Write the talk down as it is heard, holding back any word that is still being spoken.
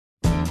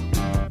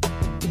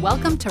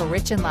Welcome to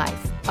Rich in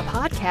Life, a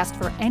podcast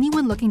for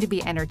anyone looking to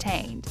be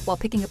entertained while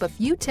picking up a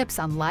few tips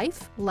on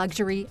life,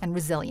 luxury, and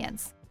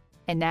resilience.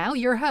 And now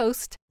your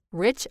host,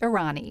 Rich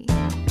Irani.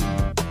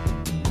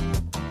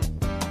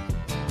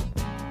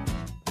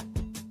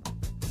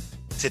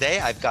 Today,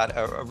 I've got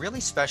a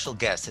really special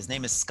guest. His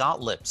name is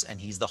Scott Lipps,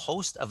 and he's the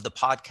host of the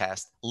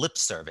podcast Lip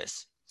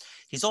Service.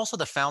 He's also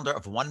the founder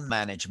of One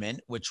Management,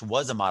 which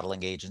was a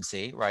modeling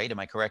agency, right? Am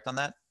I correct on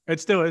that?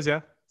 It still is, yeah.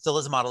 Still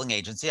is a modeling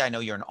agency. I know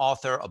you're an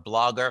author, a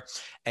blogger,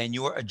 and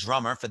you're a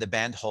drummer for the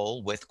band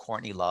Hole with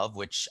Courtney Love,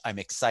 which I'm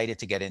excited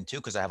to get into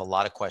because I have a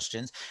lot of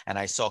questions. And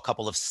I saw a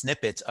couple of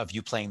snippets of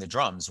you playing the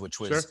drums, which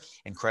was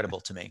incredible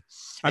to me.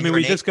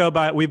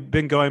 We've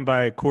been going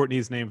by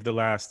Courtney's name for the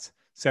last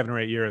 7 or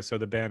 8 years. So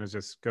the band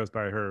just goes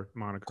by her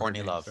moniker.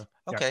 Courtney Love. So,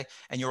 okay. Yeah.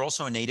 And you're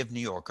also a native New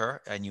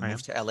Yorker, and you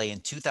moved to LA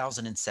in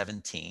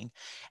 2017,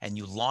 and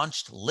you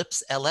launched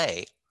Lips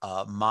LA,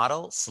 a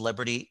model,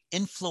 celebrity,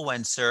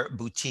 influencer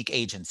boutique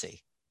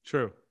agency.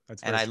 True.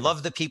 And I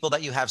love the people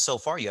that you have so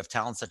far. You have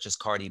talents such as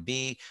Cardi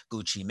B,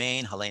 Gucci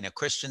Mane, Helena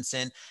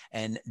Christensen,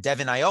 and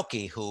Devin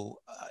Aoki, who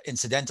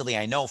incidentally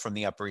I know from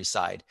the Upper East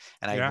Side.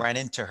 And I ran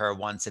into her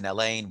once in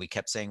LA, and we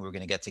kept saying we were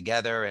going to get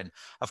together. And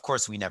of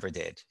course, we never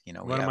did. You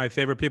know, one of my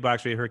favorite people,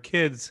 actually, her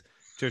kids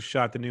just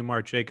shot the new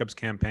Marc Jacobs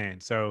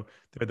campaign. So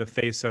they're the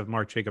face of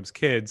Marc Jacobs'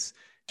 kids.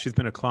 She's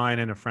been a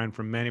client and a friend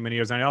for many, many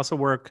years. And I also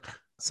work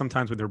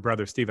sometimes with her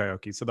brother, Steve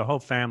Aoki. So the whole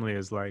family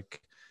is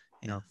like,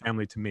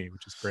 family to me,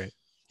 which is great.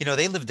 You know,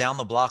 they live down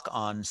the block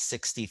on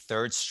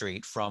 63rd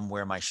Street from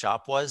where my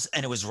shop was.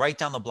 And it was right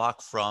down the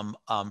block from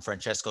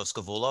Francesco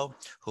Scavullo,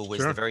 who was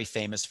the very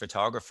famous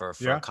photographer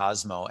for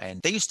Cosmo. And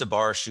they used to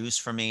borrow shoes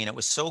for me. And it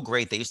was so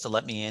great. They used to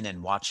let me in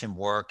and watch him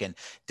work. And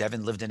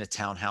Devin lived in a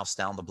townhouse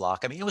down the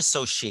block. I mean, it was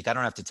so chic. I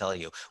don't have to tell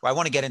you. Well, I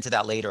want to get into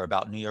that later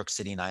about New York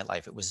City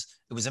nightlife. It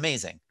was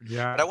amazing.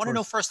 Yeah. But I want to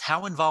know first,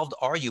 how involved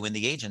are you in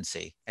the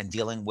agency and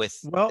dealing with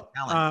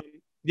talent?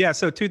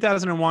 So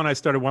 2001, I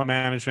started One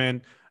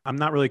Management. I'm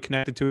not really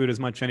connected to it as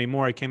much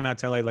anymore. I came out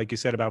to LA, like you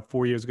said, about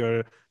 4 years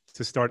ago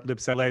to start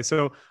Lips LA.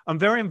 So I'm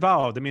very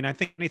involved. I mean, I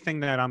think anything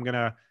that I'm going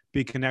to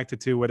be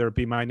connected to, whether it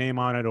be my name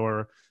on it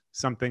or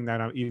something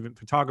that I'm even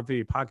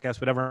photography,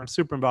 podcast, whatever, I'm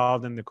super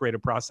involved in the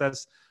creative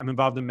process. I'm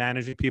involved in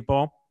managing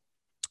people.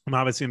 I'm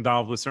obviously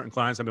involved with certain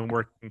clients I've been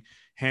working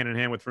hand in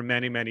hand with for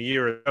many, many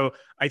years. So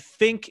I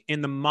think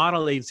in the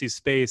model agency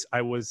space,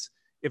 I was,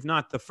 if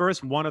not the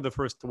first, one of the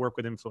first to work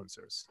with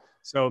influencers.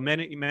 So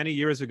many, many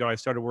years ago, I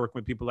started working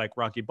with people like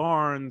Rocky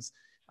Barnes.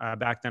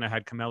 Back then I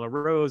had Camilla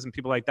Rose and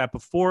people like that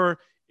before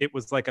it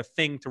was like a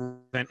thing to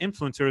represent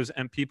influencers.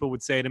 And people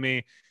would say to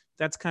me,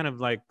 that's kind of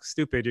like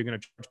stupid. You're going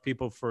to charge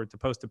people to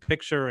post a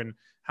picture, and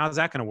how's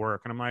that going to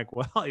work? And I'm like,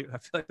 well, I feel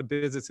like the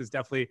business is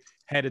definitely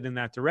headed in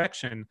that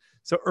direction.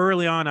 So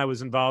early on, I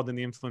was involved in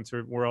the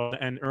influencer world,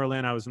 and early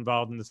on, I was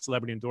involved in the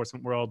celebrity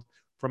endorsement world.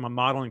 From a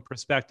modeling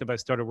perspective, I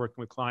started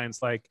working with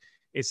clients like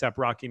A$AP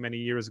Rocky many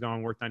years ago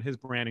and worked on his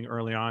branding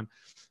early on.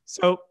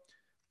 So,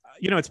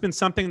 it's been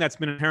something that's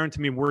been inherent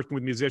to me working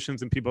with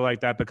musicians and people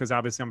like that, because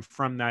obviously I'm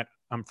from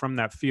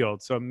that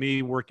field. So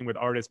me working with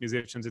artists,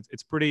 musicians,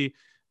 it's pretty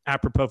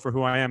apropos for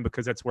who I am,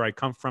 because that's where I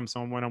come from.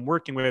 So when I'm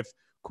working with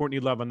Courtney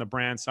Love on the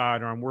brand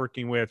side, or I'm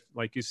working with,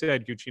 like you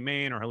said, Gucci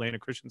Mane or Helena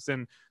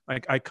Christensen,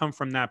 like I come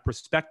from that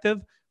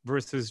perspective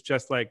versus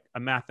just like a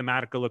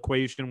mathematical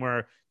equation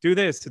where do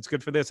this, it's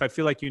good for this. I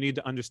feel like you need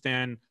to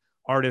understand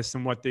artists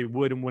and what they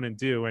would and wouldn't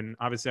do. And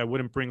obviously I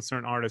wouldn't bring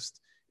certain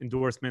artists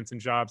endorsements and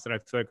jobs that I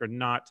feel like are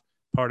not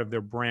part of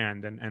their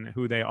brand and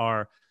who they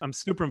are. I'm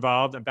super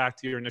involved, and back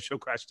to your initial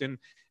question,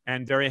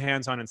 and very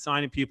hands-on in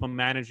signing people,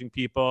 managing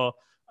people.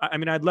 I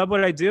mean, I love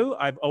what I do.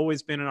 I've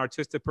always been an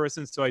artistic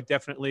person, so I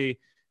definitely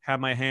have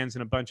my hands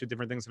in a bunch of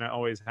different things, and I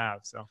always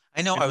have. So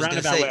I know I was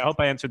going to say, I hope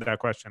I answered that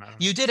question.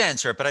 You did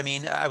answer it, but I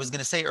mean, I was going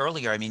to say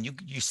earlier, I mean,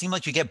 you seem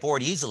like you get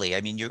bored easily.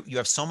 I mean, you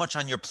have so much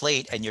on your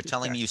plate, and you're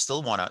telling me you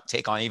still want to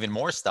take on even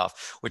more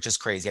stuff, which is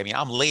crazy. I mean,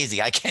 I'm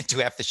lazy. I can't do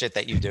half the shit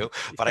that you do,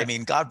 but I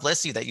mean, God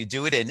bless you that you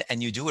do it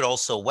and you do it all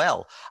so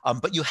well.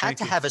 But you had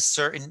to have a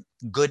certain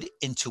good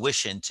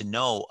intuition to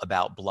know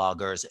about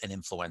bloggers and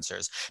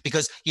influencers,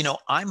 because,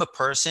 I'm a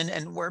person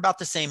and we're about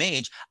the same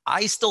age.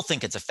 I still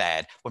think it's a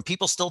fad. When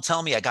people still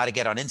tell me I got to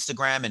get on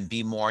Instagram and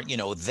be more,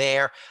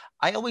 there,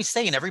 I always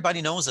say, and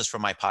everybody knows this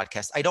from my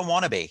podcast, I don't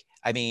want to be.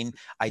 I mean,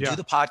 I do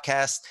the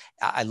podcast.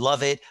 I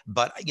love it,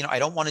 but I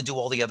don't want to do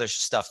all the other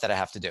stuff that I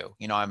have to do.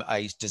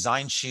 I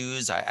design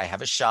shoes. I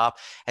have a shop,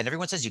 and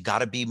everyone says you got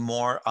to be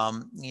more,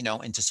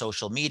 into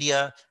social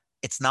media.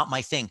 It's not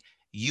my thing.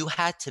 You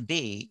had to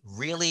be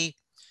really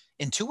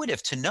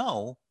intuitive to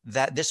know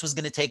that this was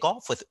going to take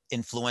off with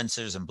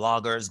influencers and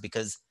bloggers,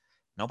 because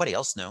nobody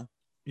else knew.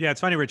 Yeah,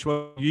 it's funny, Rich.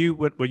 What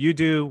you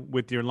do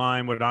with your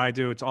line, what I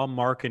do, it's all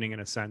marketing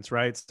in a sense,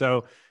 right?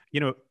 So,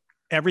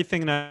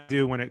 everything that I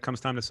do when it comes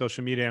time to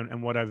social media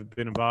and what I've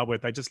been involved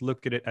with, I just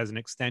look at it as an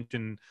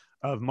extension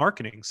of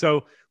marketing.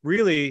 So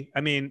really,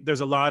 I mean,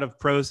 there's a lot of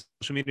pros to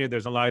social media.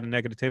 There's a lot of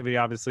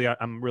negativity. Obviously,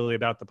 I'm really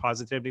about the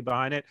positivity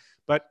behind it,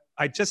 but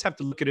I just have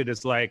to look at it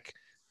as like,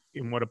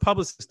 in what a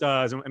publicist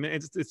does. I mean,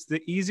 it's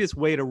the easiest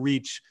way to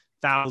reach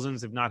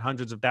thousands, if not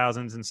hundreds of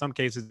thousands. In some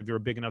cases, if you're a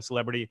big enough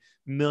celebrity,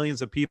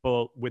 millions of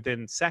people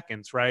within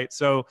seconds, right?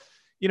 So,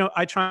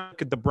 I try to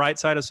look at the bright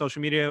side of social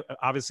media.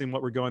 Obviously, in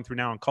what we're going through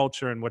now in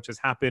culture and what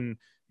just happened,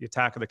 the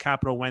attack of the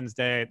Capitol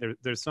Wednesday,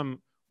 there's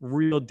some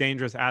real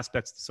dangerous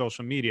aspects to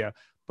social media.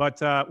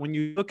 But when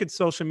you look at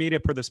social media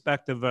per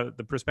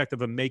the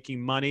perspective of making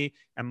money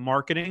and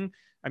marketing,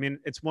 I mean,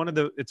 it's one of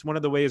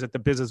the ways that the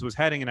business was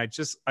heading. And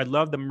I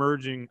love the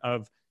merging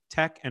of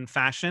tech and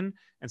fashion.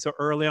 And so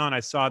early on,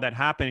 I saw that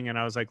happening, and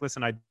I was like,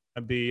 listen, I'd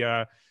be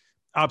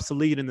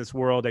obsolete in this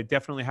world. I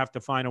definitely have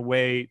to find a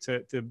way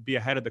to be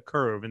ahead of the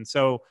curve. And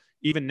so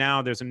even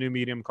now, there's a new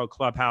medium called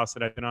Clubhouse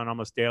that I've been on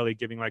almost daily,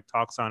 giving like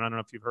talks on. I don't know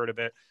if you've heard of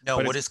it. No,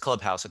 what is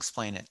Clubhouse?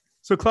 Explain it.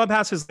 So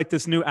Clubhouse is like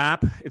this new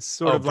app. It's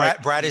sort of Brad,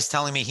 like Brad is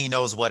telling me he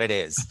knows what it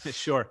is.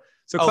 Sure.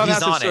 So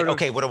Clubhouse he's on it.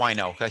 Okay, what do I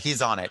know?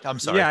 He's on it. I'm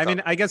sorry. Yeah, I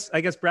mean, I guess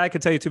Brad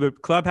could tell you too,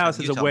 but Clubhouse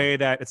is a way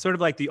that it's sort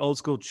of like the old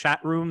school chat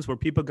rooms where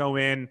people go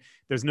in.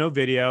 There's no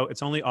video.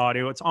 It's only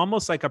audio. It's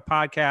almost like a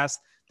podcast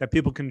that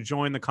people can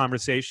join the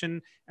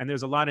conversation. And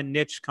there's a lot of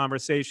niche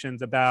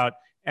conversations about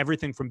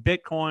everything from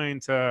Bitcoin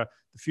to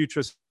the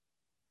future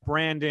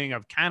branding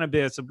of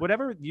cannabis, of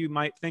whatever you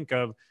might think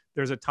of.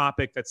 There's a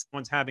topic that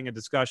someone's having a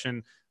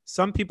discussion.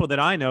 Some people that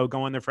I know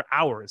go in there for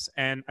hours.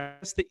 And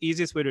that's the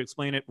easiest way to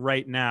explain it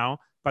right now.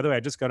 By the way,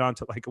 I just got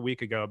onto it like a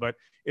week ago, but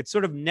it's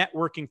sort of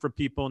networking for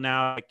people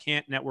now that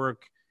can't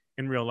network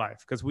in real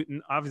life, because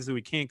obviously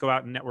we can't go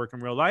out and network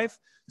in real life.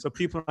 So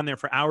people are on there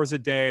for hours a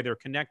day. They're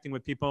connecting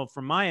with people.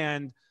 From my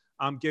end,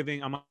 I'm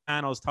on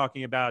panels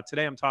talking about,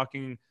 today I'm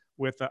talking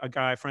with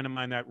a friend of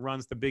mine that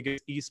runs the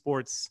biggest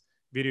esports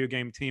video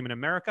game team in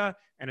America,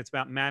 and it's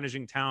about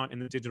managing talent in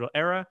the digital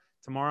era.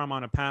 Tomorrow I'm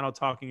on a panel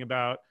talking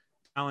about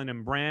talent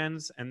and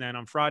brands, and then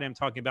on Friday I'm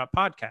talking about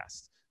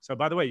podcasts. So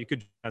by the way, you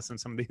could join us on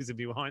some of these if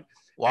you want.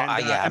 Well,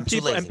 I'm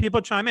too lazy. And people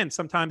chime in.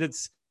 Sometimes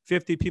it's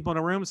 50 people in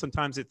a room.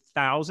 Sometimes it's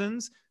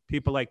thousands.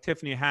 People like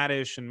Tiffany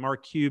Haddish and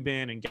Mark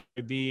Cuban and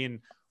Gary Vee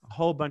and a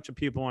whole bunch of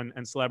people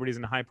and celebrities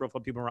and high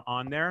profile people are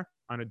on there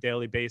on a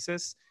daily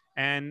basis.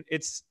 And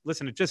it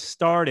just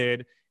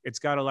started. It's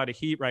got a lot of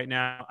heat right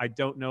now. I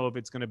don't know if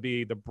it's going to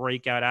be the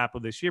breakout app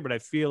of this year, but I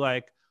feel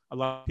like a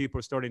lot of people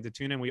are starting to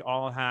tune in. We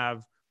all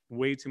have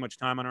way too much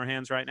time on our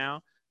hands right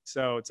now.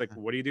 So it's like,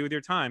 what do you do with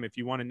your time? If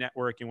you want to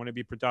network, you want to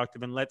be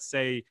productive, and let's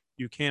say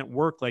you can't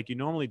work like you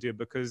normally do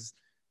because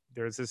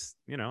there's this,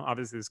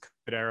 obviously this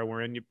COVID era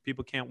wherein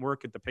people can't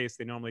work at the pace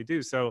they normally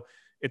do. So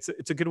it's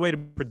a good way to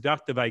be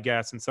productive, I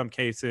guess, in some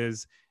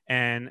cases,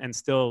 and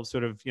still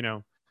sort of,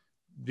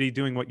 be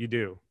doing what you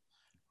do.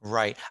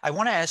 Right. I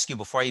want to ask you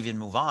before I even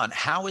move on,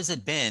 how has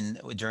it been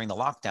during the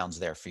lockdowns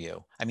there for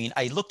you? I mean,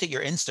 I looked at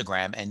your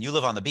Instagram and you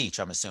live on the beach,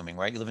 I'm assuming,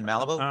 right? You live in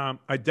Malibu?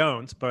 I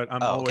don't, but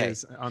I'm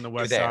always on the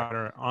west side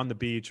or on the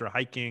beach or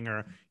hiking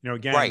or,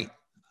 again. Right.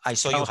 I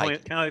saw you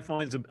hiking.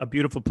 California is a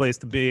beautiful place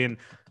to be. And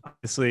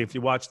obviously, if you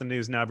watch the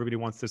news now, everybody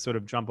wants to sort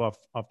of jump off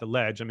the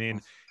ledge. I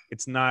mean,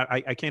 it's not,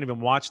 I can't even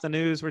watch the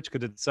news, Rich,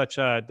 because it's such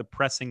a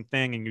depressing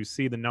thing and you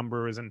see the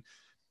numbers and,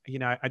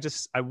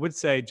 I would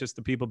say just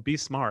to people, be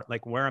smart,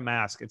 like wear a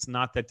mask. It's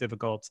not that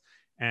difficult.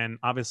 And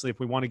obviously, if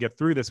we want to get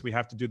through this, we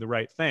have to do the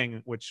right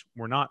thing, which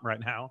we're not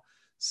right now.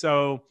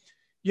 So,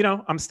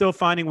 I'm still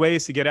finding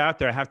ways to get out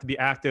there. I have to be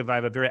active. I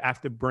have a very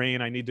active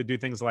brain. I need to do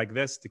things like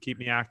this to keep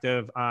me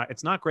active.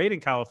 It's not great in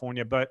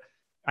California, but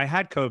I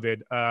had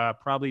COVID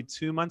probably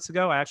 2 months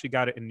ago. I actually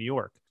got it in New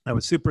York. I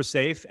was super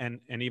safe and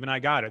even I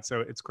got it.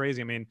 So it's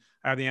crazy. I mean,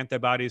 I have the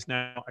antibodies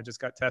now. I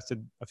just got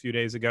tested a few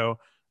days ago.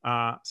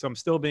 So I'm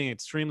still being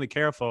extremely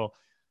careful,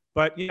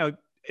 but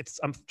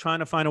I'm trying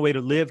to find a way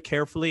to live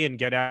carefully and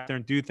get out there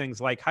and do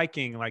things like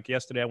hiking. Like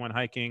yesterday I went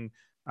hiking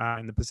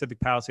in the Pacific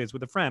Palisades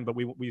with a friend, but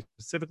we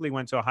specifically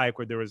went to a hike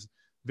where there was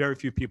very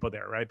few people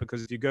there, right?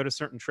 Because if you go to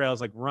certain trails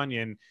like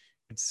Runyon,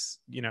 it's,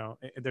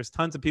 there's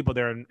tons of people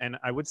there. And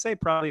I would say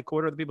probably a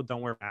quarter of the people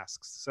don't wear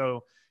masks.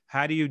 So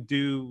how do you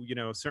do,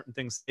 certain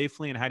things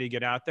safely and how do you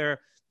get out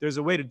there? There's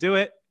a way to do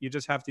it. You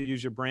just have to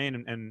use your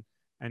brain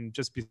and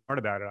just be smart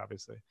about it,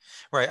 obviously.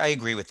 Right. I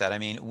agree with that. I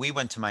mean, we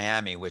went to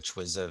Miami, which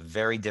was a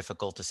very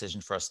difficult decision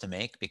for us to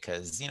make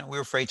because, we were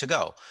afraid to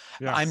go.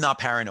 Yeah. I'm not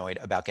paranoid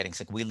about getting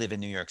sick. We live in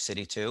New York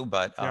City too,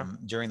 but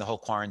during the whole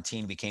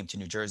quarantine, we came to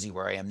New Jersey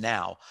where I am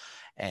now.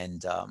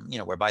 And,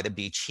 we're by the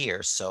beach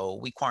here. So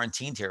we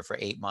quarantined here for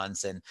 8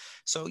 months. And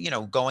so,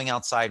 going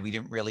outside, we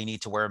didn't really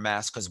need to wear a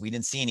mask because we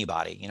didn't see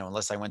anybody,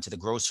 unless I went to the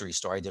grocery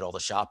store. I did all the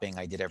shopping.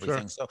 I did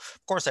everything. Sure. So,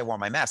 of course, I wore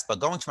my mask. But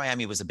going to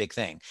Miami was a big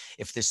thing.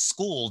 If the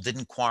school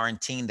didn't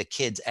quarantine the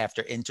kids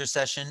after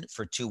intersession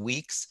for 2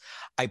 weeks,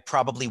 I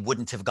probably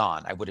wouldn't have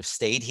gone. I would have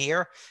stayed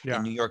here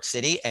in New York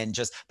City.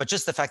 But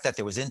just the fact that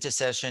there was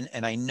intersession,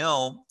 and I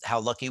know how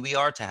lucky we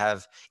are to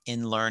have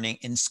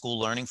in school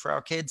learning for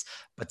our kids.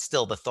 But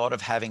still, the thought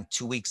of having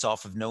 2 weeks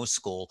off of no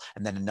school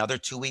and then another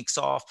 2 weeks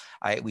off,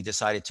 we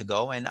decided to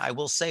go. And I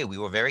will say we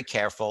were very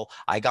careful.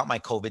 I got my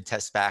COVID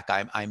test back.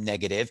 I'm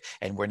negative,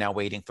 and we're now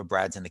waiting for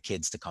Brad's and the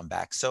kids to come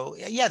back. So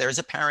yeah, there's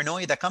a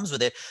paranoia that comes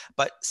with it.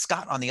 But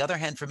Scott, on the other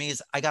hand, for me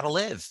is I got to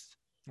live.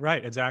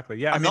 Right. Exactly.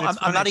 Yeah. I I'm mean, not,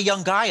 it's I'm funny. not a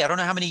young guy. I don't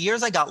know how many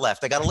years I got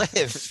left. I got to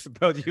live.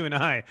 Both you and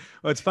I.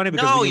 Well, it's funny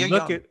because No, you're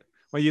young.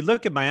 when you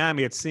look at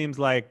Miami, it seems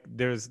like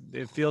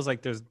it feels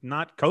like there's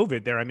not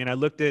COVID there. I mean, I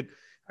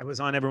was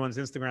on everyone's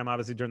Instagram,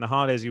 obviously during the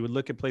holidays. You would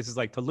look at places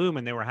like Tulum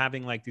and they were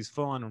having like these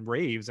full on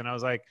raves. And I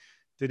was like,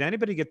 did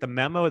anybody get the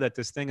memo that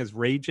this thing is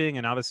raging?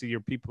 And obviously your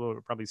people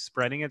are probably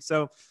spreading it.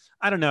 So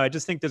I don't know. I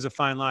just think there's a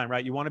fine line,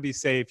 right? You want to be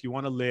safe, you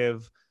want to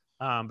live,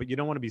 but you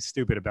don't want to be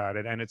stupid about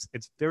it. And it's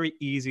very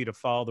easy to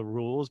follow the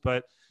rules,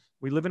 but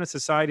we live in a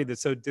society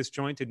that's so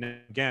disjointed.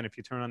 And again, if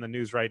you turn on the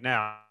news right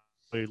now,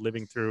 we're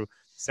living through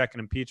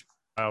second impeachment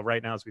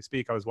right now as we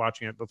speak. I was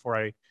watching it before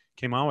I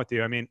came on with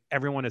you. I mean,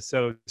 everyone is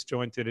so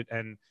disjointed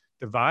and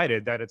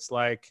divided that it's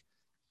like,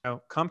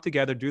 come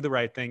together, do the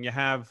right thing. You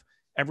have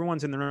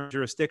everyone's in their own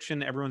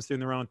jurisdiction, everyone's doing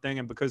their own thing,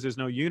 and because there's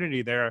no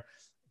unity there,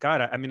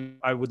 God, I mean,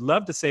 I would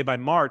love to say by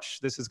March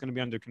this is going to be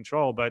under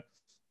control, but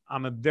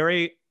I'm a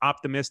very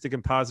optimistic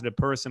and positive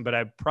person. But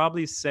I'd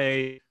probably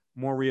say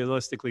more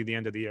realistically the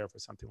end of the year for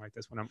something like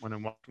this when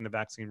I'm watching the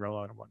vaccine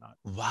rollout and whatnot.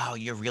 Wow,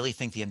 you really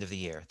think the end of the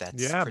year?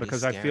 That's Yeah, pretty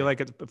because I feel scary.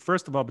 like it's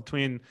first of all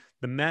between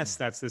the mess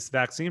that's this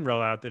vaccine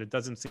rollout that it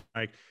doesn't seem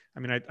like. I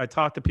mean, I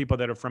talk to people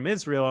that are from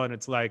Israel and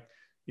it's like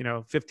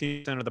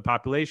 15% of the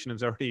population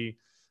is already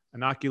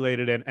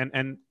inoculated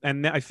and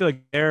I feel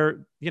like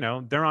they're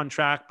on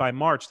track by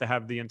March to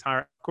have the entire.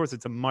 Of course,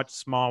 it's a much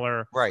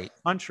smaller Right.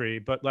 country,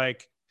 but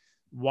like,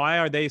 why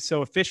are they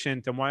so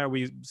efficient and why are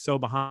we so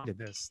behind in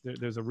this?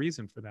 There's a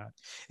reason for that.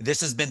 This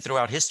has been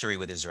throughout history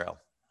with Israel.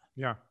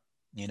 Yeah.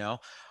 You know,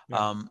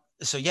 Yeah.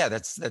 so yeah,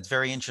 that's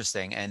very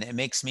interesting, and it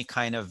makes me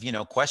kind of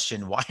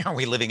question why are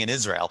we living in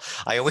Israel?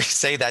 I always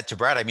say that to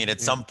Brad. I mean, at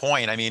Yeah. some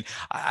point, I mean,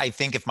 I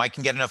think if I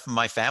can get enough of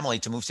my family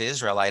to move to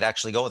Israel, I'd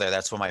actually go there.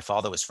 That's where my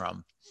father was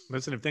from.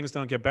 Listen, if things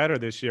don't get better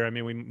this year, I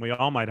mean, we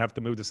all might have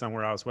to move to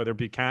somewhere else, whether it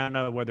be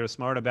Canada, where they're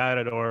smart about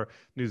it, or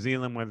New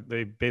Zealand, where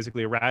they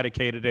basically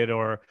eradicated it,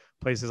 or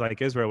places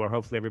like Israel, where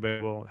hopefully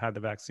everybody will have the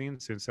vaccine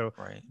soon. So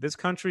Right. this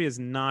country is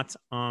not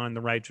on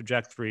the right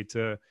trajectory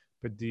to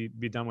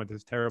be done with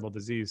this terrible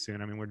disease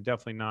soon. I mean, we're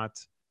definitely not,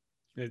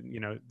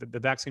 the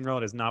vaccine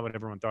rollout is not what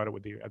everyone thought it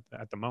would be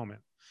at the moment.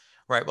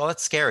 Right. Well,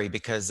 that's scary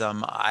because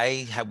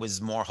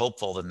was more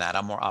hopeful than that.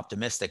 I'm more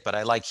optimistic, but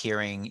I like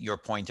hearing your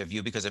point of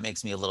view because it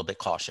makes me a little bit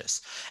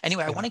cautious.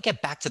 Anyway, I Yeah. want to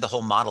get back to the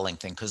whole modeling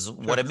thing because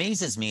what Sure.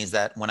 amazes me is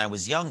that when I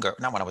was younger,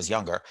 not when I was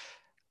younger,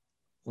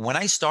 when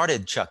I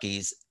started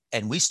Chucky's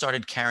and we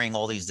started carrying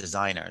all these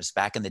designers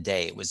back in the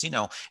day, it was, it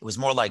was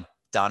more like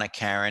Donna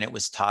Karan, it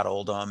was Todd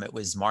Oldham, it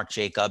was Marc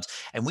Jacobs.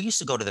 And we used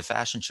to go to the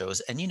fashion shows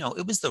and,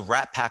 it was the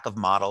rat pack of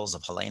models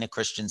of Helena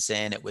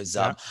Christensen. It was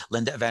Yeah.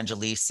 Linda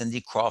Evangelista,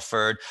 Cindy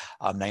Crawford,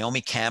 Naomi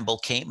Campbell,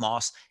 Kate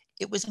Moss.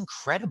 It was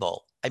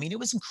incredible. I mean, it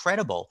was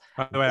incredible.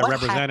 By the way, What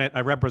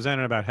I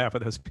represented about half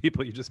of those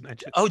people you just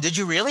mentioned. Oh, did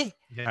you really?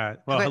 Yeah.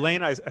 Well, Okay.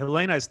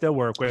 Helena, I still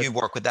work with. You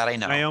work with that, I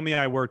know. Naomi,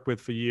 I worked with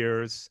for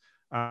years.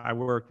 I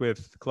worked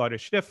with Claudia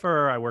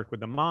Schiffer. I worked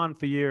with Iman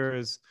for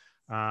years.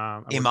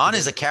 Iman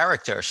is a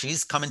character.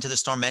 She's come into the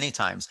store many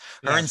times.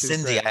 Her and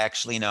Cindy, great. I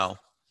actually know.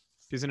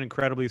 She's an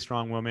incredibly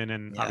strong woman.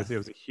 And Yeah. obviously I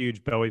was a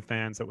huge Bowie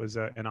fan. So it was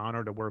an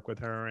honor to work with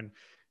her and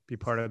be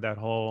part of that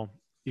whole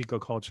eco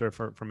culture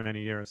for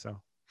many years.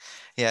 So.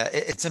 Yeah,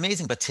 it's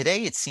amazing. But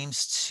today it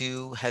seems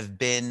to have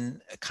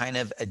been kind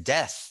of a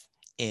death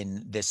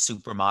in this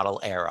supermodel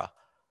era.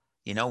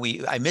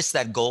 I missed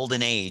that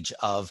golden age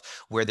of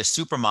where the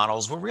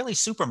supermodels were really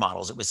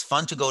supermodels. It was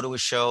fun to go to a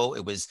show.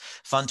 It was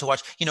fun to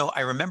watch.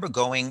 I remember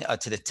going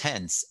to the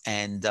tents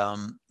and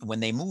when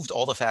they moved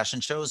all the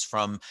fashion shows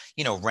from,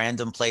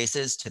 random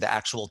places to the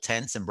actual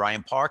tents in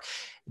Bryant Park,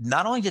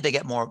 not only did they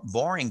get more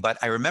boring, but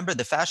I remember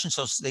the fashion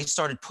shows, they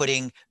started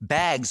putting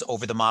bags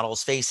over the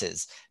models'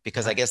 faces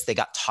because I guess they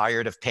got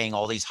tired of paying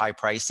all these high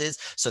prices.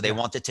 So they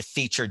wanted to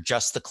feature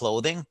just the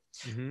clothing.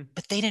 Mm-hmm.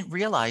 But they didn't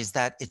realize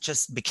that it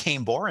just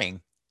became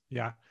boring.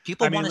 Yeah.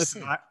 People want to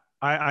see.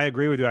 I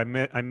agree with you. I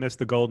miss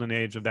the golden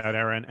age of that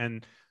era.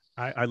 And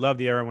I love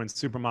the era when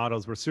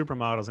supermodels were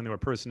supermodels and they were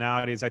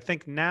personalities. I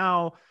think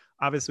now,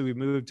 obviously, we've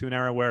moved to an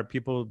era where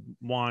people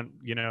want,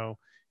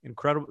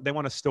 incredible. They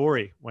want a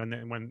story when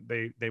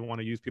they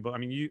want to use people. I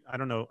mean, I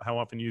don't know how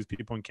often you use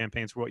people in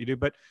campaigns for what you do,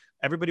 but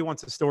everybody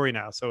wants a story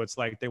now. So it's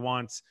like they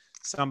want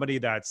somebody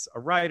that's a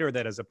writer,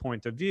 that has a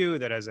point of view,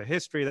 that has a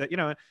history, that,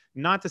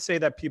 not to say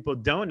that people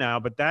don't now,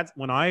 but that's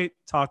when I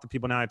talk to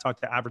people now, I talk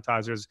to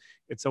advertisers,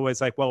 it's always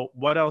like, well,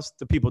 what else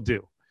do people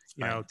do?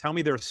 Tell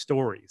me their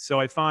story. So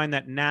I find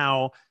that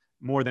now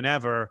more than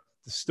ever,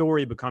 the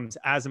story becomes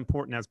as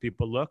important as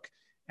people look.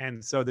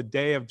 And so the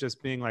day of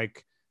just being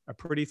like a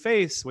pretty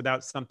face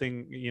without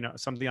something,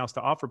 something else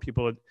to offer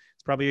people,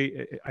 it's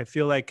probably, I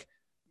feel like,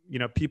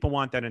 people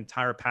want that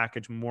entire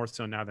package more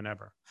so now than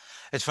ever.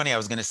 It's funny. I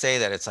was going to say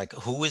that it's like,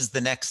 who is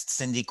the next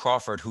Cindy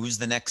Crawford? Who's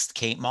the next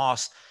Kate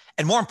Moss?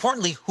 And more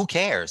importantly, who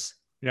cares?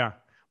 Yeah.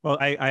 Well,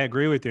 I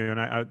agree with you.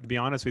 And to be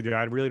honest with you,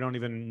 I really don't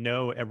even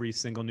know every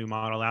single new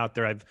model out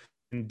there. I've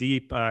been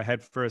deep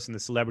headfirst in the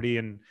celebrity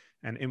and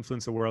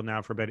influencer world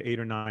now for about 8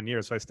 or 9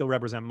 years. So I still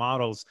represent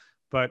models,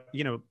 But,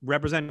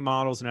 representing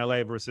models in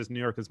LA versus New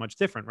York is much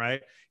different,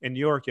 right? In New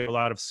York, you have a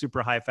lot of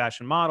super high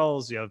fashion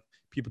models. You have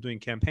people doing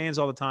campaigns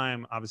all the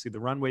time, obviously the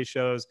runway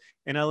shows.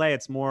 In LA,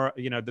 it's more,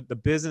 the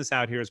business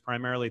out here is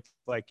primarily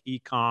like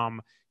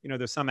e-com.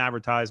 There's some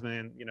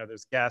advertisement,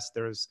 there's Guess,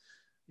 there's,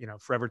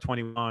 Forever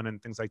 21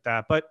 and things like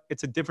that. But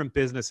it's a different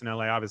business in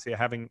LA, obviously,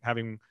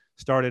 having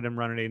started and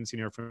run an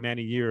agency for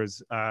many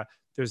years.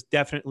 There's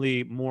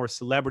definitely more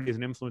celebrities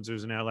and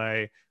influencers in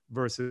LA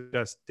versus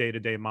just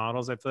day-to-day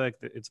models. I feel like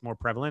it's more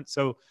prevalent.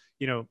 So,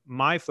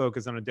 my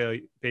focus on a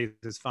daily basis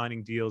is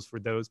finding deals for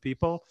those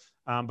people.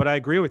 But I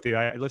agree with you.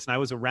 I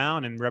was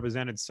around and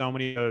represented so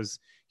many of those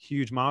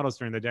huge models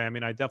during the day. I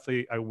mean,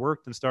 I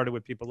worked and started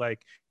with people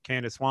like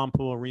Candace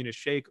Swanepoel, Rena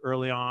Shake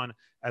early on,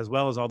 as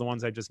well as all the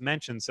ones I just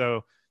mentioned.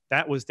 So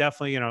that was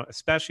definitely,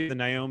 especially the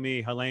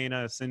Naomi,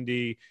 Helena,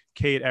 Cindy,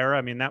 Kate era.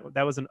 I mean,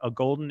 that was a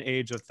golden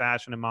age of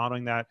fashion and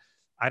modeling that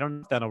I don't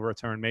know if that'll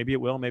return. Maybe it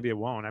will, maybe it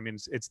won't. I mean,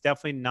 it's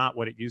definitely not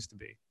what it used to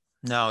be.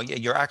 No,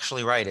 you're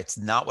actually right. It's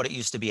not what it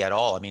used to be at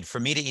all. I mean, for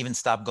me to even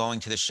stop going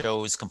to the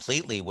shows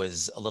completely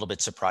was a little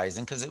bit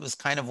surprising because it was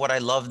kind of what I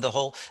loved.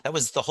 That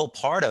was the whole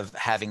part of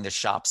having the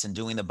shops and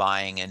doing the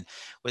buying, and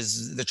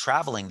was the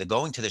traveling, the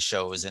going to the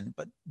shows.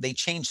 But they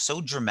changed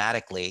so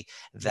dramatically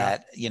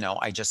that,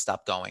 I just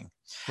stopped going.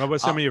 What were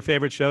some of your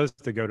favorite shows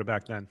to go to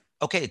back then?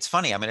 Okay, it's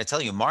funny. I'm going to tell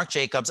you, Marc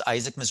Jacobs,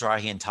 Isaac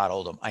Mizrahi, and Todd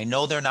Oldham. I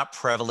know they're not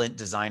prevalent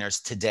designers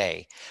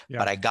today,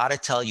 but I got to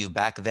tell you,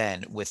 back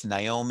then with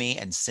Naomi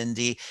and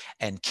Cindy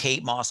and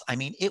Kate Moss, I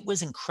mean, it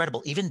was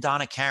incredible. Even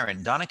Donna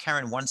Karan. Donna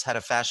Karan once had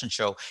a fashion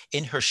show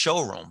in her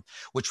showroom,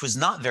 which was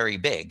not very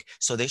big.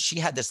 So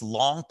she had this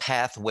long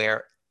path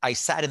where I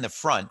sat in the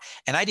front,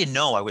 and I didn't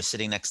know I was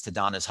sitting next to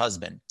Donna's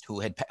husband,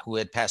 who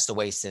had passed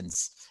away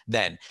since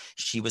then.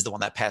 She was the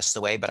one that passed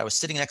away, but I was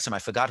sitting next to him. I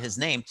forgot his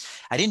name.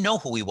 I didn't know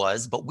who he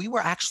was, but we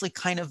were actually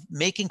kind of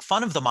making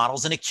fun of the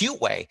models in a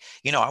cute way.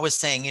 I was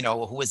saying,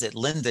 who is it?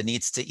 Linda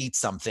needs to eat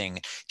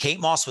something. Kate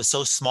Moss was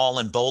so small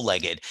and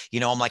bow-legged.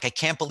 I'm like, I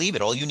can't believe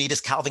it. All you need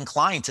is Calvin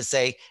Klein to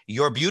say,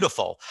 you're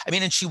beautiful. I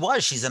mean, and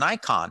she's an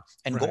icon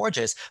and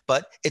gorgeous,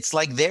 but it's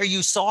like there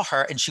you saw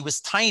her, and she was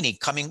tiny,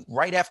 coming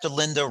right after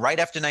Linda, right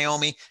after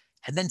Naomi.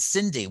 And then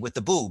Cindy with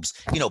the boobs,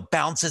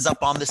 bounces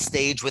up on the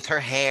stage with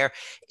her hair.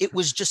 It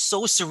was just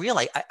so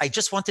surreal. I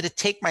just wanted to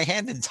take my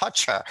hand and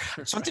touch her.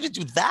 I just wanted to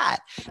do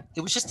that.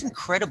 It was just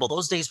incredible.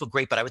 Those days were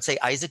great. But I would say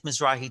Isaac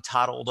Mizrahi,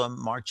 Todd Oldham,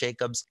 Marc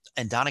Jacobs,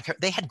 and Donna Karan,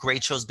 they had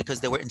great shows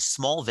because they were in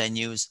small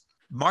venues.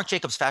 Marc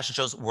Jacobs fashion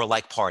shows were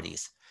like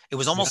parties. It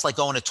was almost like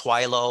going to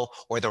Twilo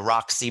or the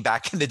Roxy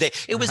back in the day.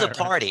 It was a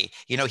party.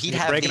 He'd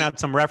have breaking out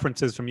some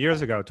references from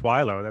years ago.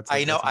 Twilo.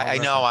 I know.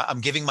 I'm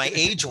giving my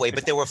age away,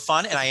 but they were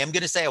fun. And I am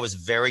going to say I was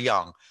very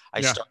young.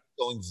 I started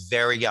going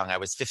very young. I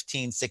was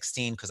 15,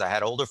 16 because I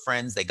had older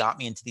friends. They got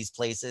me into these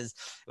places.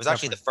 It was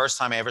actually the first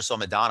time I ever saw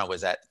Madonna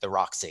was at the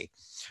Roxy.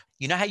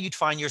 You know how you'd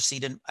find your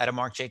seat at a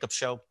Marc Jacobs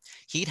show?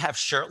 He'd have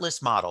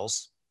shirtless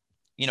models.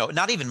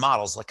 Not even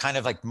models, like kind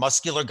of like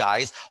muscular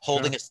guys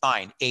holding a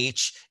sign,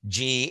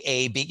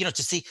 HGAB,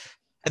 to see.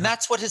 And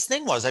that's what his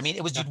thing was. I mean,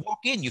 it was, you'd walk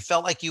in, you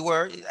felt like you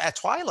were at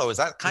Twilo, is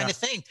that kind of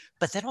thing.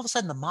 But then all of a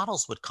sudden the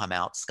models would come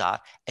out,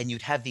 Scott, and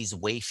you'd have these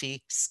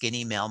wafy,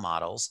 skinny male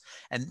models.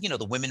 And,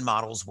 the women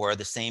models were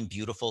the same,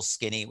 beautiful,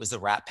 skinny. It was the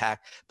Rat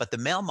Pack. But the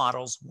male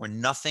models were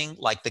nothing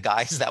like the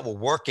guys that were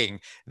working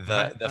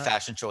the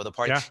fashion show or the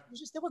party.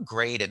 They were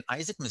great. And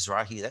Isaac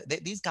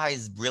Mizrahi, these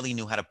guys really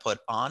knew how to put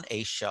on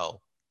a show.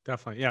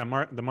 Definitely. Yeah.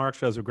 The Marc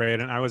shows were great.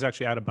 And I was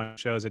actually at a bunch of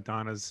shows at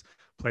Donna's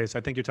place. I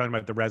think you're talking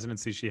about the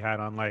residency she had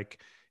on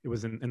it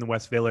was in the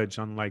West Village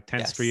on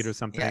 10th Street or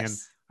something. And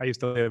I used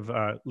to live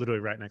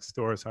literally right next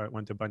door. So I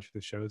went to a bunch of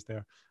the shows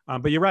there.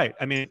 But you're right.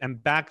 I mean,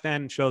 and back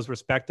then shows were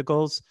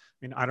spectacles.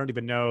 I mean, I don't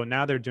even know.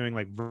 Now they're doing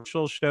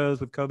virtual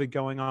shows with COVID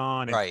going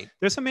on. And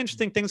there's some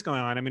interesting things going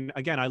on. I mean,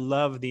 again, I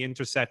love the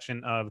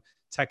intersection of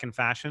tech and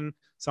fashion.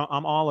 So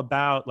I'm all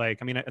about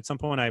at some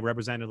point I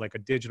represented a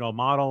digital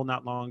model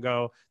not long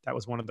ago. That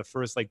was one of the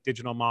first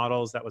digital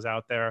models that was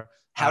out there.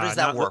 How does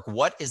that work?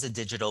 What is a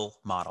digital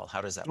model? How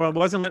does that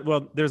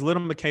work? There's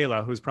Little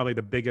Michaela, who's probably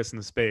the biggest in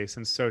the space.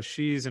 And so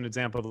she's an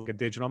example of a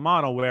digital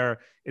model where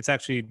it's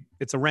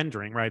a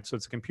rendering, right? So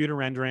it's a computer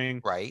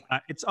rendering. Right.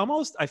 It's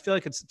almost, I feel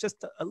like it's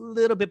just a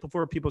little bit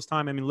before people's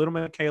time. I mean, Little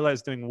Michaela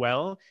is doing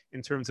well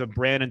in terms of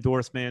brand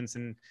endorsements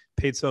and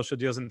paid social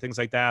deals and things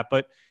like that.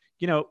 But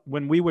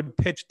when we would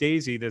pitch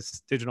Daisy,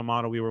 this digital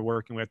model we were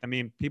working with, I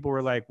mean, people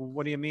were like, well,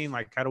 what do you mean?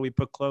 How do we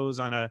put clothes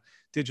on a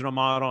digital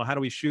model? How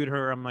do we shoot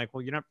her? I'm like,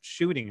 well, you're not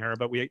shooting her,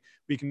 but we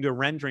can do a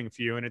rendering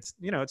for you. And it's,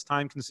 it's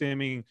time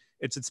consuming,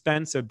 it's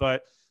expensive,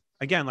 but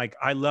again,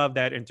 I love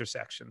that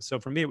intersection. So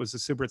for me, it was a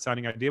super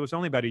exciting idea. It was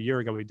only about a year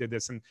ago we did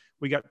this and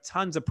we got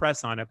tons of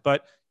press on it,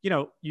 but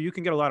you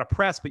can get a lot of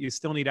press, but you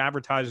still need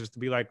advertisers to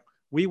be like,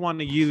 we want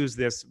to use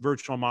this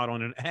virtual model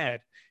in an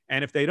ad.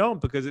 And if they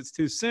don't, because it's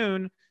too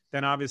soon,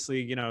 then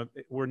obviously,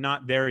 we're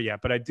not there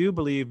yet. But I do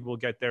believe we'll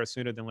get there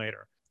sooner than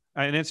later.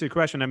 And answer your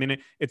question, I mean,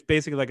 it's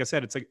basically, like I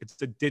said, it's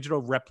a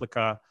digital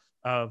replica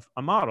of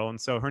a model. And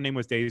so her name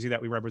was Daisy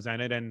that we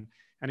represented. And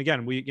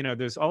again, we,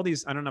 there's all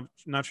these, I don't know,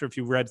 not sure if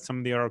you read some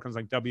of the articles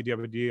like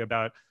WWD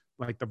about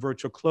like the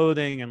virtual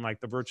clothing and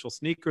like the virtual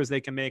sneakers they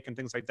can make and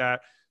things like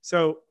that.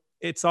 So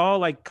it's all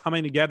like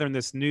coming together in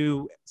this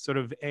new sort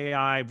of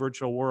AI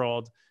virtual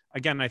world.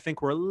 Again, I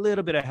think we're a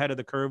little bit ahead of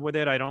the curve with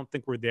it. I don't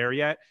think we're there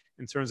yet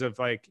in terms of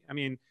like, I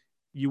mean,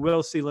 you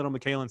will see little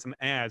Michaela in some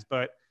ads,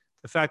 but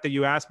the fact that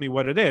you asked me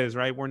what it is,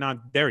 right? We're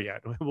not there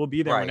yet. We'll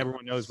be there when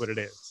everyone knows what it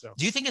is. So,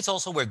 do you think it's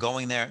also we're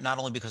going there not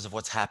only because of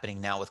what's happening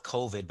now with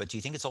COVID, but do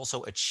you think it's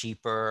also a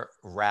cheaper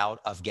route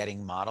of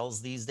getting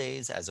models these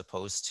days as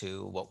opposed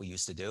to what we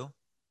used to do?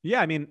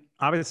 Yeah, I mean,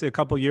 obviously, a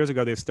couple of years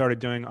ago, they started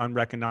doing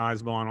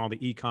unrecognizable on all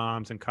the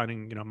e-coms and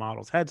cutting,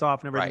 models' heads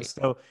off and everything. Right.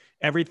 So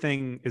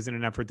everything is in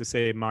an effort to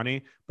save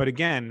money. But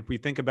again, if we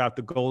think about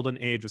the golden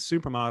age of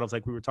supermodels,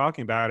 like we were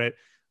talking about it.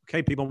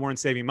 Okay, people weren't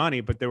saving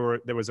money, but there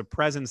was a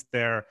presence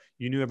there.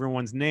 You knew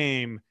everyone's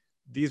name.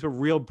 These were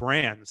real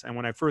brands. And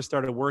when I first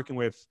started working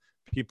with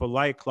people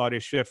like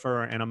Claudia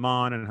Schiffer and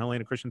Iman and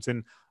Helena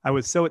Christensen, I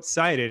was so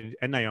excited,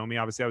 and Naomi,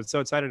 obviously, I was so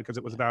excited because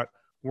it was about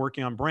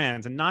working on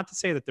brands. And not to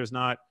say that there's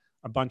not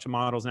a bunch of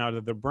models now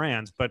that they're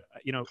brands, but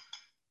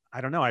I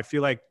don't know. I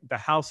feel like the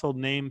household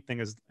name thing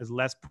is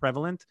less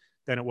prevalent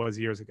than it was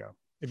years ago.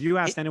 If you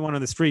asked anyone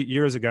on the street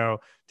years ago,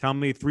 tell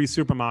me 3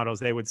 supermodels,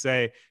 they would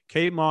say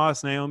Kate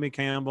Moss, Naomi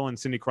Campbell, and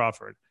Cindy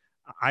Crawford.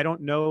 I don't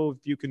know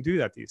if you can do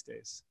that these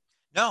days.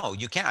 No,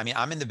 you can't. I mean,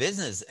 I'm in the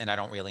business and I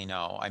don't really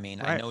know. I mean,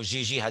 right. I know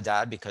Gigi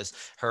Hadid because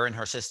her and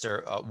her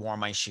sister wore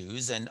my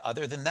shoes. And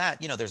other than that,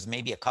 there's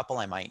maybe a couple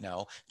I might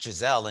know,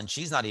 Giselle, and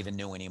she's not even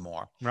new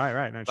anymore.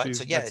 Right. No,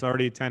 that's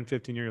already 10,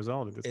 15 years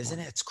old at this point. Isn't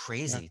it? It's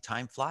crazy. Yeah.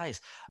 Time flies.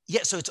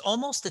 Yeah. So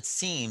it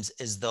seems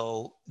as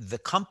though the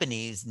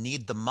companies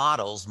need the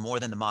models more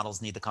than the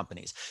models need the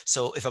companies.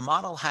 So if a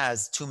model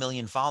has 2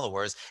 million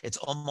followers, it's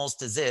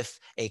almost as if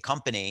a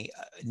company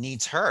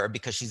needs her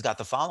because she's got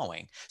the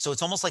following. So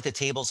it's almost like the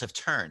tables have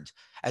turned,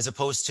 as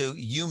opposed to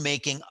you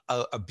making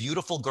a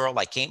beautiful girl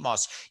like Kate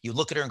Moss. You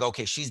look at her and go,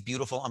 okay, she's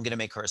beautiful. I'm going to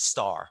make her a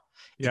star.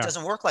 Yeah. It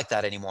doesn't work like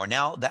that anymore.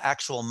 Now the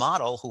actual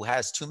model who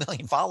has 2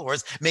 million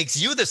followers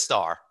makes you the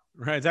star.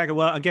 Right. Exactly.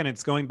 Well, again,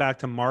 it's going back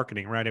to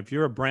marketing, right? If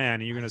you're a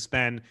brand and you're going to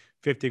spend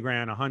 50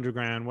 grand, 100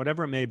 grand,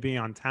 whatever it may be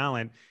on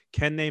talent,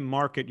 can they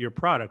market your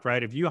product,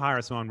 right? If you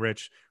hire someone,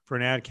 Rich, for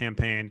an ad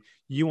campaign,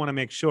 you want to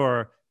make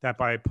sure that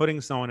by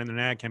putting someone in an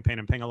ad campaign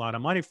and paying a lot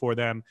of money for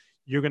them,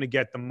 you're going to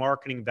get the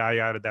marketing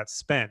value out of that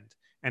spend.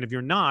 And if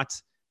you're not,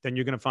 then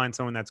you're going to find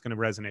someone that's going to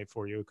resonate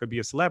for you. It could be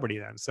a celebrity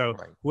then. So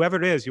right. Whoever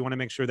it is, you want to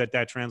make sure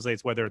that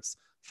translates, whether it's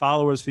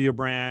followers for your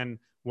brand,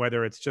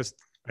 whether it's just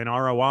an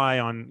ROI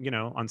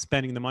on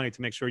spending the money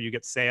to make sure you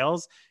get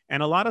sales.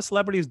 And a lot of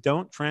celebrities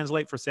don't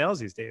translate for sales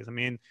these days. I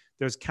mean,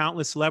 there's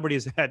countless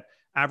celebrities that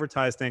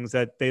advertise things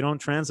that they don't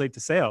translate to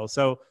sales.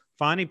 So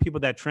finding people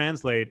that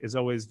translate is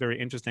always very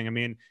interesting. I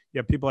mean, you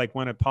have people like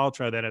Gwyneth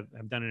Paltrow that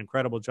have done an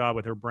incredible job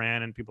with her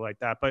brand and people like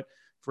that. But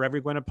for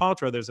every Gwyneth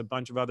Paltrow, there's a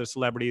bunch of other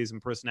celebrities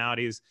and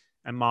personalities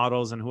and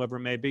models and whoever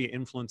it may be,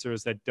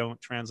 influencers that don't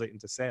translate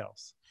into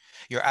sales.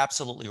 You're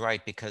absolutely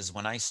right, because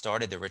when I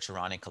started the Rich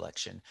Arani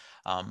collection,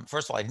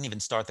 first of all, I didn't even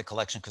start the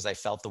collection because I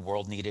felt the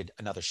world needed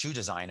another shoe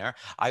designer.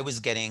 I was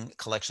getting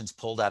collections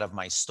pulled out of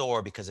my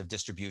store because of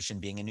distribution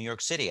being in New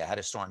York City. I had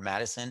a store in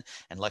Madison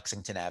and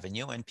Lexington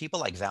Avenue, and people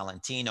like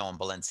Valentino and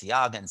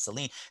Balenciaga and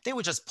Celine, they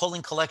were just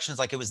pulling collections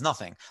like it was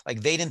nothing.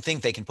 Like they didn't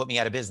think they can put me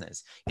out of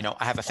business.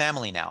 I have a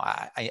family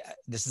now.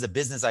 This is a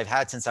business I've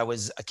had since I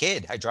was a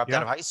kid. I dropped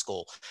out of high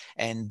school,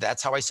 and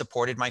that's how I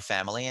supported my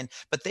family.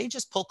 But they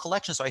just pull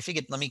collections. So I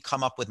figured, let me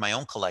come up with my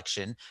own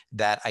collection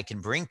that I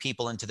can bring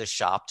people into the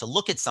shop to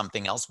look at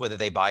something else, whether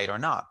they buy it or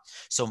not.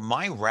 So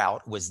my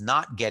route was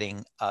not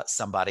getting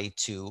somebody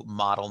to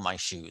model my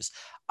shoes.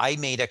 I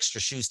made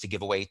extra shoes to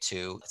give away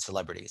to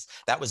celebrities.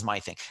 That was my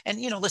thing. And,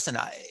 listen,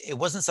 it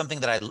wasn't something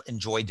that I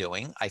enjoy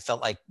doing. I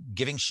felt like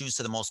giving shoes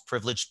to the most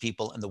privileged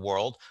people in the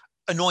world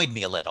annoyed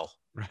me a little.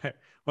 Right.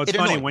 Well, it's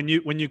funny when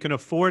you can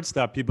afford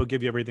stuff, people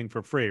give you everything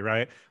for free,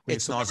 right? When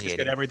it's nauseating.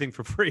 Get everything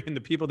for free, and the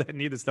people that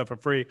need the stuff for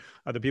free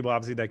are the people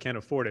obviously that can't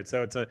afford it.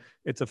 So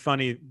it's a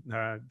funny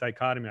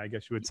dichotomy, I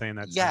guess you would say in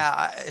that.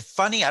 Yeah, sense.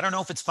 Funny. I don't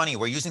know if it's funny.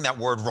 We're using that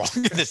word wrong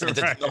in this. Right.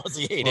 It's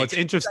nauseating. Well, it's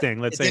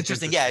interesting. Let's say it's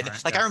interesting. Yeah,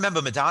 right? Like I remember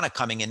Madonna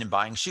coming in and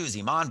buying shoes,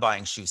 Iman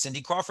buying shoes,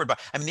 Cindy Crawford.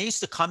 They used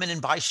to come in and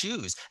buy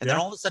shoes, and then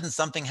all of a sudden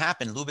something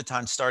happened.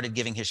 Louboutin started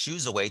giving his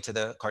shoes away to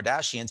the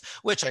Kardashians,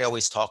 which I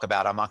always talk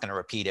about. I'm not going to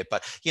repeat it,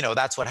 but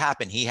that's what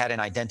happened. He had an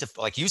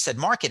identify, like you said,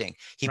 marketing.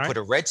 He put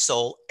a red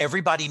sole.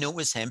 Everybody knew it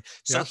was him.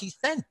 So he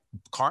sent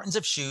cartons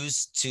of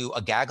shoes to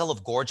a gaggle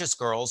of gorgeous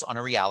girls on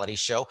a reality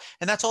show.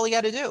 And that's all he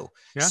had to do.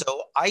 Yeah.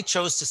 So I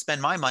chose to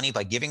spend my money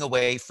by giving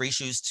away free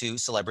shoes to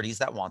celebrities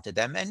that wanted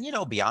them. And,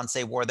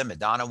 Beyonce wore them,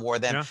 Madonna wore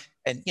them,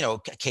 and,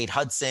 Kate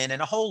Hudson,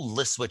 and a whole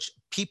list, which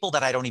people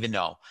that I don't even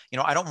know.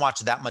 I don't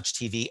watch that much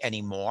TV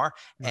anymore.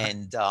 Right.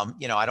 And,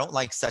 I don't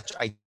like such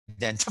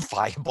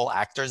identifiable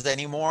actors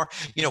anymore.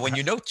 When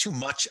you know too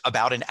much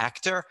about an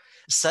actor,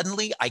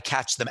 suddenly I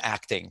catch them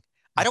acting.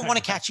 I don't want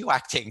to catch you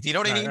acting. Do you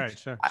know what I mean? Right,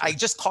 sure. I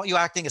just caught you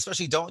acting,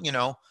 especially don't,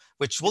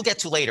 which we'll get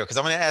to later because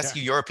I'm going to ask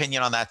you your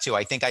opinion on that too.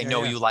 I think I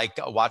know you like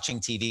watching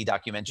TV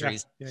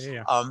documentaries.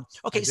 Yeah.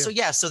 Okay, so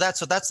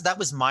that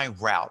was my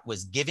route,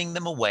 was giving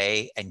them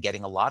away and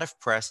getting a lot of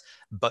press.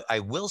 But I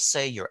will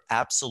say you're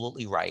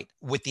absolutely right.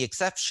 With the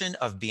exception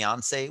of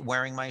Beyonce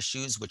wearing my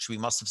shoes, which we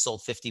must have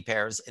sold 50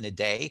 pairs in a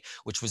day,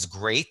 which was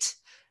great.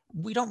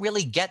 We don't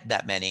really get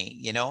that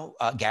many,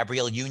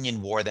 Gabrielle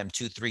Union wore them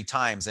 2-3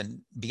 times and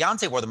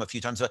Beyonce wore them a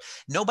few times, but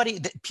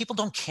people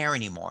don't care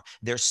anymore.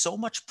 There's so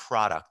much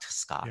product,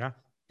 Scott. Yeah.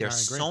 There's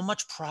so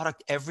much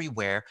product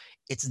everywhere.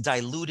 It's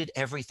diluted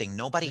everything.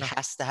 Nobody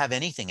has to have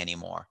anything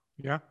anymore.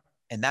 Yeah.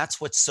 And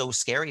that's what's so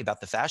scary about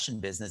the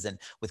fashion business. And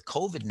with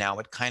COVID now,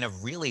 it kind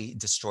of really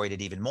destroyed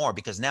it even more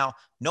because now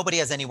nobody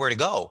has anywhere to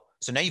go.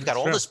 So now you've got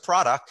all this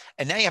product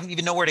and now you haven't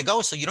even know where to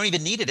go. So you don't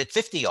even need it at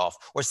 50 off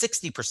or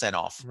 60%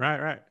 off.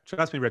 Right.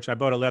 Trust me, Rich. I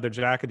bought a leather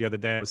jacket the other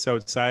day. I was so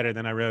excited.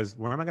 Then I realized,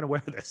 where am I going to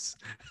wear this?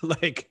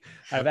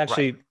 I've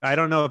actually, I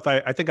don't know if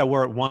I think I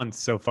wore it once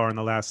so far in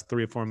the last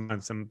 3 or 4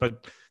 months.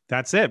 But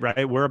that's it,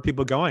 right? Where are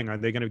people going? Are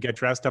they going to get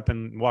dressed up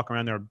and walk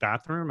around their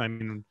bathroom? I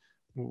mean,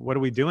 what are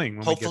we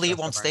doing? Hopefully it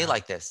won't stay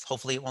like this.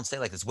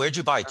 Where'd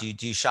you buy? Do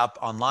you shop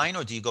online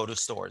or do you go to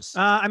stores?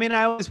 I mean,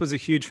 I always was a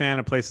huge fan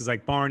of places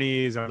like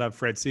Barney's. I love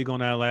Fred Siegel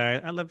in LA.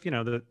 I love,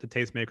 the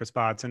Tastemaker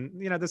spots. And,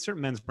 there's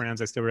certain men's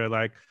brands I still really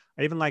like.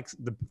 I even like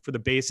for the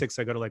basics,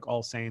 I go to like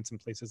All Saints and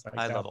places like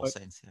that. I love All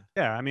Saints.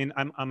 Yeah. I mean,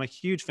 I'm a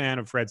huge fan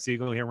of Fred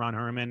Siegel here, Ron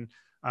Herman.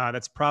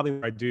 That's probably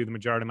where I do the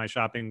majority of my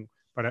shopping.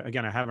 But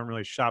again, I haven't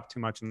really shopped too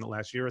much in the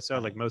last year or so,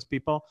 like most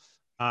people.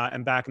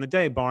 And back in the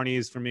day,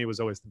 Barney's for me was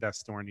always the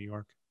best store in New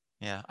York.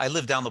 Yeah, I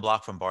lived down the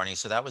block from Barney,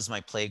 so that was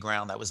my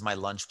playground. That was my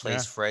lunch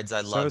place. Fred's,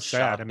 I love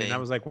shopping. I mean, that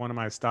was like one of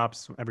my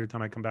stops every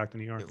time I come back to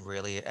New York. It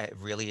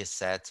really is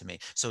sad to me.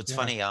 So it's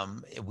funny.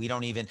 We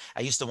don't even.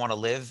 I used to want to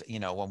live.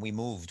 When we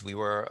moved, we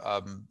were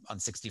on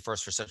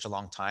 61st for such a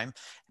long time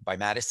by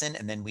Madison,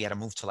 and then we had to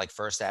move to like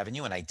First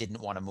Avenue, and I didn't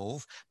want to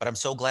move, but I'm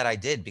so glad I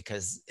did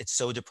because it's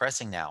so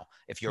depressing now.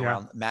 If you're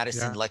around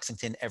Madison,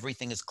 Lexington,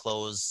 everything is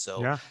closed,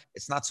 so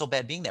it's not so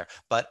bad being there.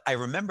 But I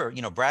remember,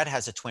 Brad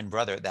has a twin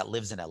brother that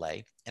lives in LA.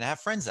 And I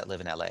have friends that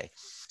live in LA.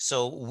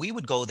 So we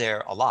would go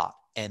there a lot.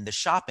 And the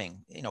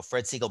shopping,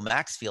 Fred Siegel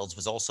Maxfield's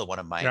was also one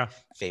of my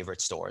favorite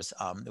stores.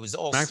 It was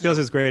also Maxfield's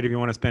is great if you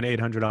want to spend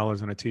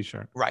 $800 on a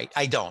t-shirt. Right.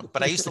 I don't,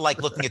 but I used to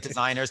like looking at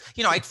designers.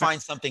 I'd find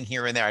something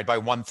here and there. I'd buy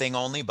one thing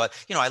only, but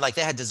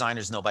they had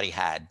designers nobody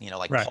had,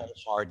 like Paul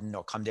Harden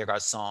or Comme des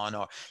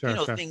Garçons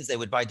or, things they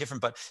would buy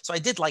different. But so I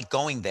did like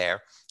going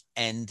there.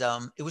 And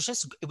it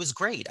was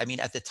great. I mean,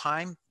 at the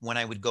time when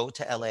I would go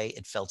to LA,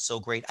 it felt so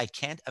great. I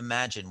can't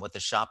imagine what the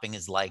shopping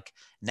is like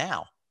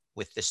now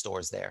with the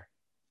stores there.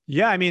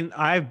 Yeah, I mean,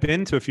 I've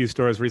been to a few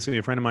stores recently.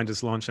 A friend of mine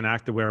just launched an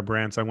activewear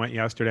brand. So I went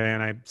yesterday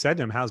and I said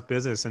to him, how's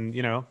business? And,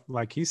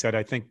 like he said,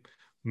 I think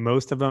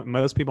most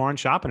people aren't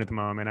shopping at the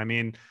moment. I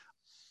mean,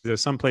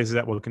 there's some places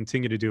that will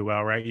continue to do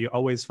well, right? You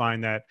always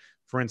find that,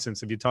 for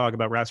instance, if you talk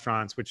about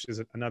restaurants, which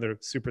is another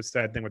super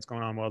sad thing, what's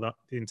going on,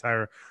 the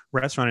entire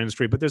restaurant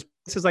industry, but there's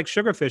places like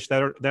Sugarfish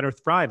that are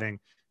thriving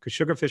because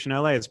Sugarfish in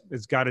LA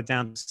has got it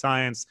down to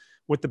science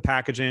with the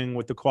packaging,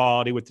 with the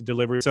quality, with the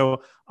delivery.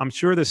 So I'm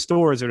sure the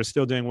stores that are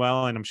still doing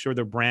well, and I'm sure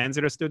the brands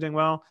that are still doing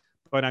well.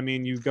 But I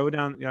mean, you go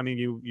down,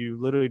 you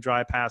literally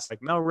drive past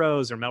like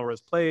Melrose or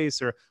Melrose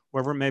Place or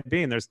wherever it may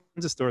be, and there's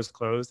tons of stores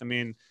closed. I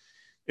mean,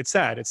 it's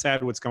sad. It's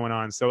sad what's going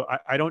on. So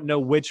I don't know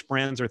which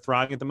brands are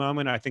thriving at the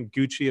moment. I think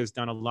Gucci has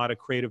done a lot of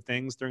creative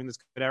things during this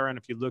COVID era. And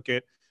if you look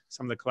at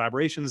some of the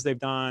collaborations they've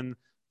done,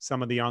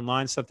 some of the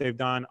online stuff they've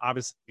done,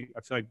 obviously,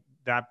 I feel like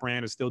that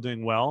brand is still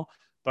doing well.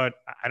 But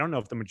I don't know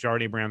if the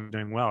majority of brands are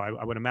doing well.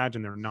 I would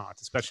imagine they're not,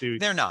 especially.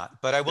 They're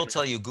not. But I will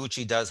tell you,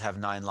 Gucci does have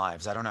 9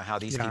 lives. I don't know how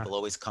these people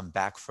always come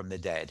back from the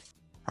dead.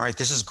 All right,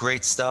 this is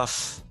great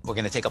stuff. We're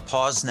going to take a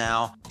pause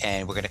now,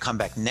 and we're going to come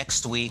back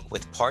next week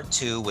with part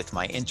 2 with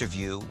my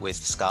interview with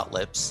Scott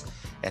Lipps.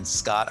 And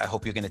Scott, I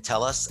hope you're going to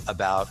tell us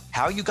about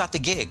how you got the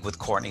gig with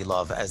Courtney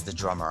Love as the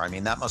drummer. I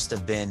mean, that must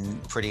have been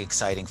pretty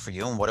exciting for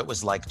you, and what it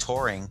was like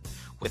touring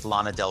with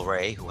Lana Del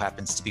Rey, who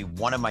happens to be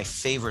one of my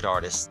favorite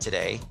artists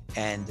today,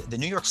 and the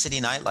New York City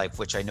nightlife,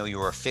 which I know you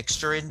were a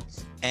fixture in.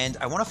 And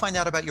I want to find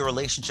out about your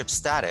relationship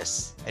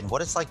status and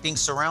what it's like being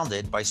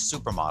surrounded by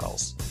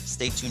supermodels.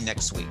 Stay tuned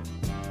next week.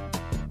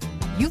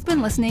 You've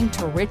been listening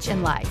to Rich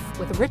in Life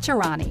with Rich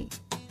Arani.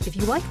 If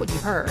you like what you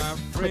heard,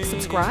 click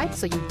subscribe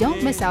so you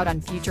don't miss out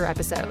on future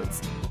episodes.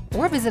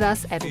 Or visit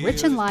us at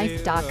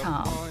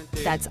richinlife.com.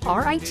 That's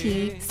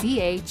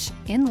RITCH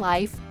in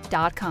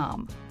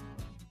life.com.